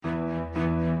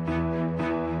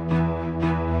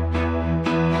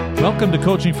Welcome to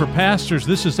Coaching for Pastors.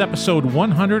 This is episode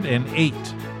 108.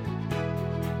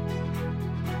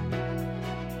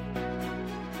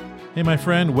 Hey, my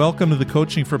friend, welcome to the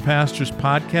Coaching for Pastors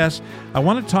podcast. I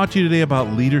want to talk to you today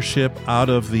about leadership out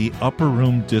of the Upper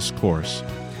Room Discourse.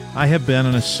 I have been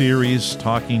in a series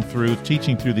teaching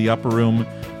through the Upper Room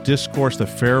Discourse, the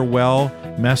farewell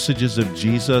messages of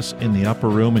Jesus in the Upper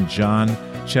Room in John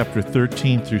chapter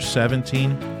 13 through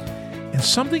 17. And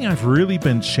something I've really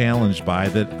been challenged by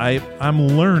that I'm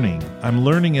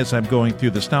learning as I'm going through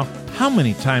this. Now, how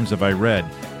many times have I read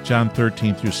John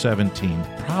 13 through 17?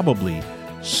 Probably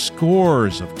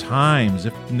scores of times,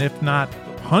 if not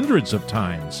hundreds of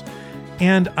times.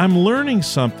 And I'm learning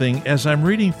something as I'm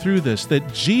reading through this,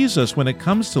 that Jesus, when it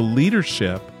comes to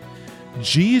leadership,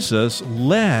 Jesus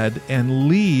led and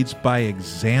leads by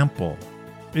example.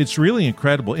 It's really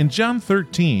incredible. In John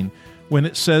 13, when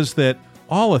it says that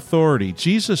all authority,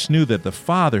 Jesus knew that the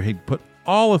Father had put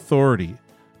all authority,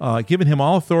 given him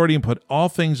all authority and put all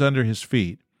things under his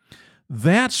feet.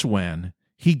 That's when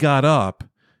he got up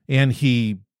and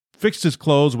he fixed his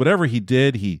clothes, whatever he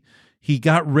did, he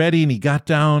got ready and he got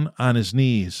down on his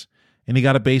knees and he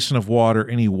got a basin of water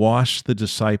and he washed the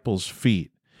disciples'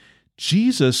 feet.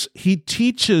 Jesus, he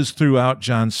teaches throughout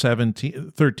John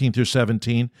 13 through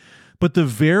 17, but the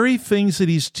very things that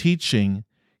he's teaching,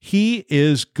 he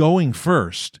is going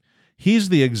first. He's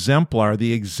the exemplar,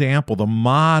 the example, the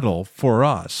model for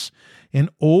us.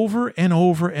 And over and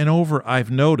over and over,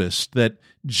 I've noticed that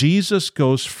Jesus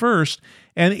goes first,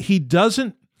 and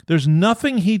there's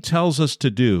nothing he tells us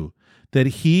to do that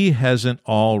he hasn't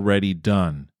already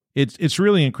done. It's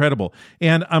really incredible.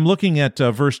 And I'm looking at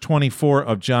verse 24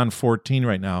 of John 14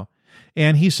 right now,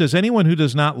 and he says, anyone who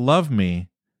does not love me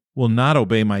will not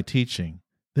obey my teaching.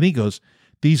 Then he goes,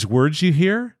 these words you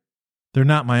hear, they're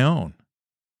not my own.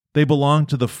 They belong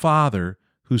to the Father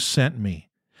who sent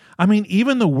me. I mean,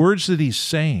 even the words that he's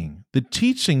saying, the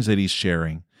teachings that he's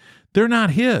sharing, they're not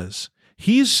his.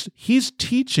 He's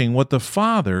teaching what the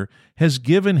Father has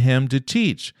given him to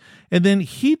teach. And then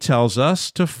he tells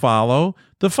us to follow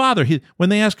the Father. When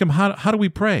they ask him, how do we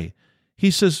pray?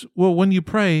 He says, well, when you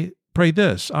pray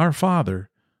this, our Father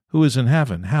who is in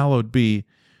heaven, hallowed be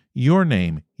your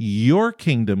name, your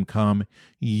kingdom come,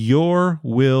 your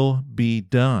will be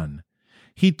done.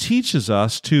 He teaches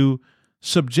us to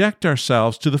subject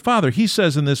ourselves to the Father. He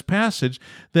says in this passage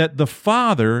that the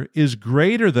Father is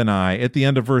greater than I at the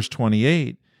end of verse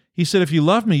 28. He said, if you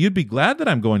love me, you'd be glad that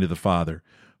I'm going to the Father,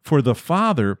 for the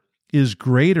Father is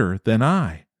greater than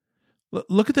I.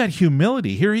 Look at that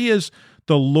humility. Here he is,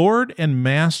 the Lord and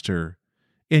Master,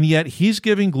 and yet he's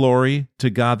giving glory to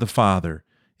God the Father.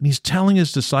 And he's telling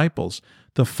his disciples,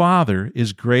 the Father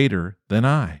is greater than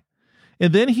I.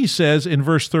 And then he says in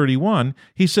verse 31,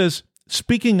 he says,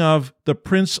 speaking of the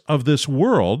prince of this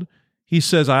world, he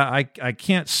says, I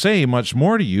can't say much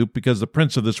more to you because the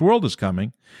prince of this world is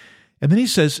coming. And then he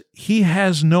says, he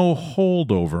has no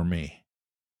hold over me.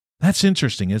 That's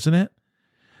interesting, isn't it?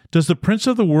 Does the prince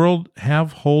of the world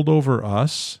have hold over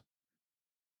us?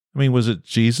 I mean, was it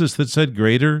Jesus that said,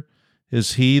 greater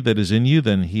is he that is in you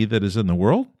than he that is in the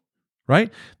world?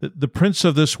 Right? The prince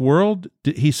of this world,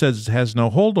 he says, has no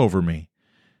hold over me.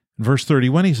 In verse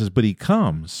 31, he says, but he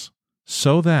comes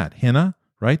so that, Hina,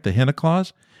 right? The Hina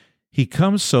clause, he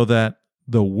comes so that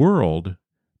the world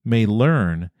may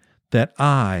learn that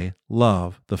I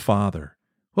love the Father.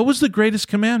 What was the greatest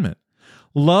commandment?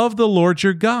 Love the Lord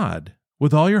your God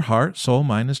with all your heart, soul,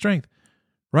 mind, and strength.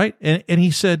 Right? And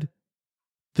he said,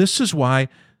 this is why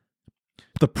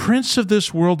the prince of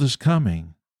this world is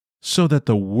coming, so that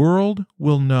the world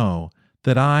will know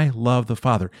that I love the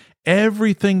Father.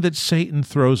 Everything that Satan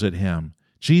throws at him,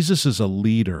 Jesus is a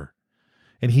leader,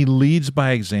 and he leads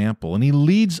by example, and he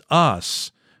leads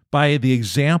us by the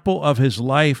example of his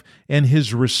life and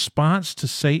his response to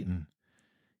Satan.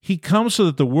 He comes so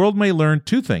that the world may learn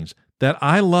two things, that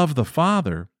I love the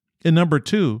Father, and number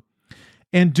two,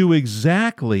 and do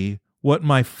exactly what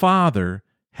my Father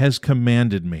has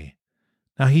commanded me.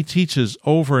 Now, he teaches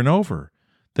over and over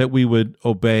that we would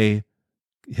obey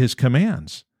his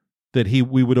commands, that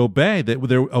we would obey, that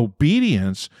their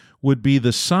obedience would be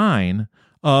the sign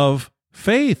of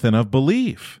faith and of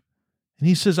belief. And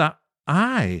he says,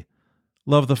 I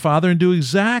love the Father and do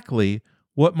exactly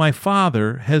what my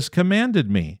Father has commanded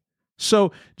me.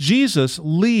 So Jesus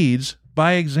leads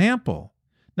by example.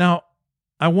 Now,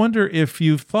 I wonder if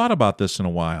you've thought about this in a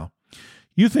while.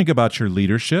 You think about your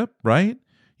leadership, right?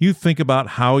 You think about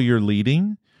how you're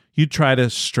leading. You try to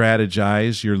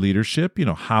strategize your leadership,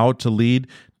 how to lead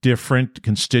different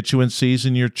constituencies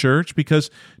in your church,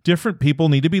 because different people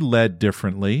need to be led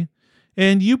differently.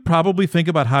 And you probably think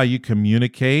about how you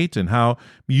communicate and how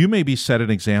you maybe set an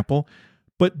example.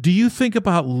 But do you think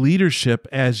about leadership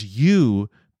as you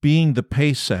being the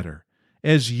pace setter,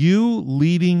 as you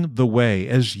leading the way,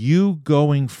 as you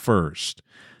going first?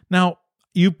 Now,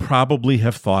 you probably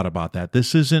have thought about that.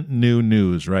 This isn't new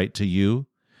news, right, to you?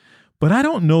 But I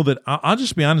don't know that, I'll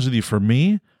just be honest with you, for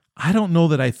me, I don't know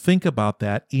that I think about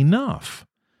that enough.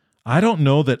 I don't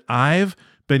know that I've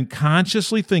been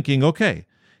consciously thinking, okay,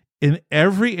 in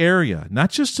every area,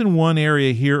 not just in one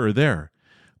area here or there,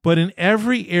 but in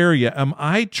every area, am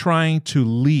I trying to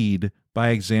lead by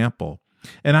example?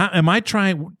 And am I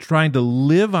trying to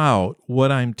live out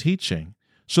what I'm teaching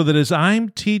so that as I'm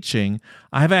teaching,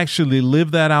 I've actually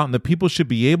lived that out and the people should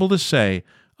be able to say,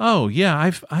 oh, yeah,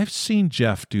 I've seen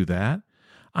Jeff do that.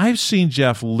 I've seen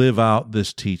Jeff live out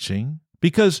this teaching.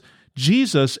 Because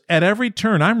Jesus, at every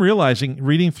turn, I'm realizing,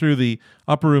 reading through the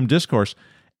Upper Room Discourse,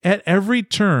 at every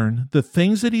turn, the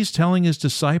things that he's telling his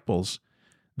disciples,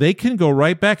 they can go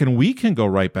right back, and we can go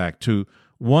right back to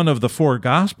one of the four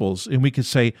Gospels, and we can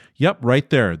say, yep, right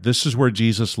there, this is where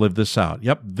Jesus lived this out.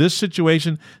 Yep, this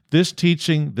situation, this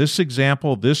teaching, this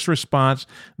example, this response,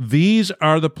 these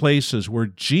are the places where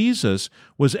Jesus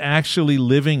was actually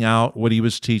living out what he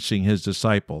was teaching his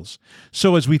disciples.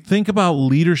 So as we think about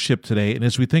leadership today, and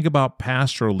as we think about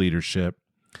pastoral leadership,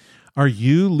 are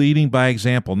you leading by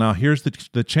example? Now, here's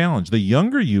the challenge. The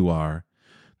younger you are,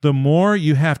 the more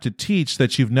you have to teach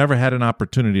that you've never had an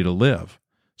opportunity to live.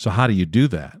 So how do you do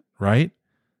that, right?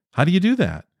 How do you do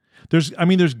that? There's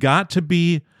got to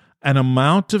be an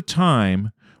amount of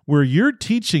time where you're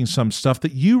teaching some stuff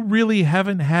that you really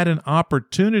haven't had an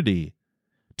opportunity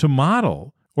to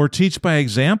model or teach by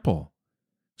example.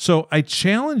 So I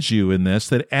challenge you in this,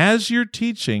 that as you're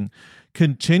teaching,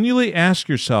 continually ask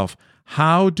yourself,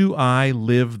 how do I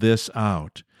live this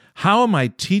out? How am I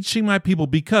teaching my people?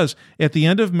 Because at the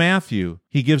end of Matthew,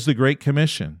 he gives the Great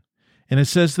Commission. And it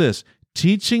says this,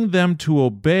 teaching them to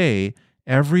obey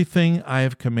everything I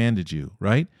have commanded you,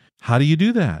 right? How do you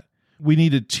do that? We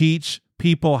need to teach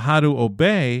people how to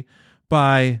obey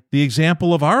by the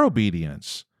example of our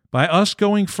obedience, by us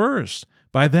going first,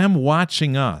 by them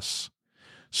watching us.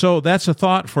 So that's a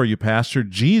thought for you, Pastor.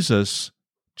 Jesus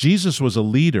was a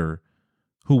leader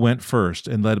who went first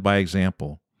and led by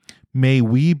example. May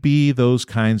we be those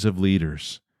kinds of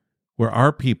leaders where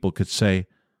our people could say,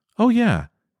 oh yeah,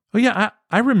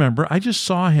 I remember, I just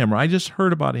saw him, or I just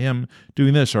heard about him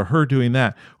doing this or her doing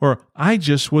that, or I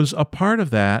just was a part of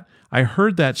that. I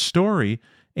heard that story,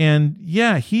 and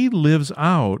yeah, he lives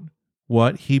out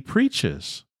what he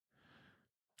preaches.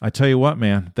 I tell you what,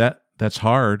 man, that's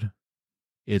hard.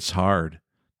 It's hard.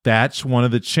 That's one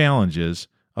of the challenges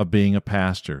of being a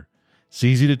pastor. It's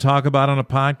easy to talk about on a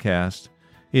podcast.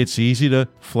 It's easy to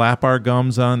flap our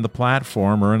gums on the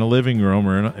platform or in a living room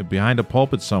or behind a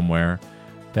pulpit somewhere.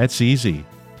 That's easy.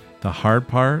 The hard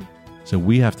part is that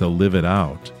we have to live it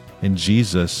out. And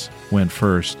Jesus went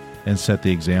first and set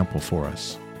the example for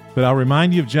us. But I'll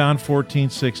remind you of John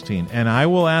 14:16. And I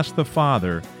will ask the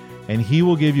Father, and he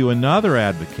will give you another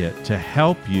advocate to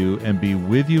help you and be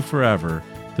with you forever,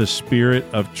 the Spirit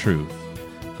of truth.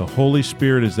 The Holy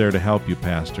Spirit is there to help you,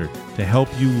 Pastor, to help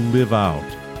you live out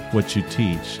what you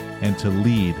teach and to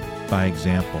lead by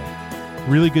example.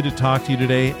 Really good to talk to you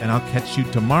today, and I'll catch you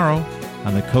tomorrow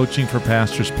on the Coaching for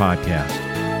Pastors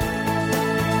podcast.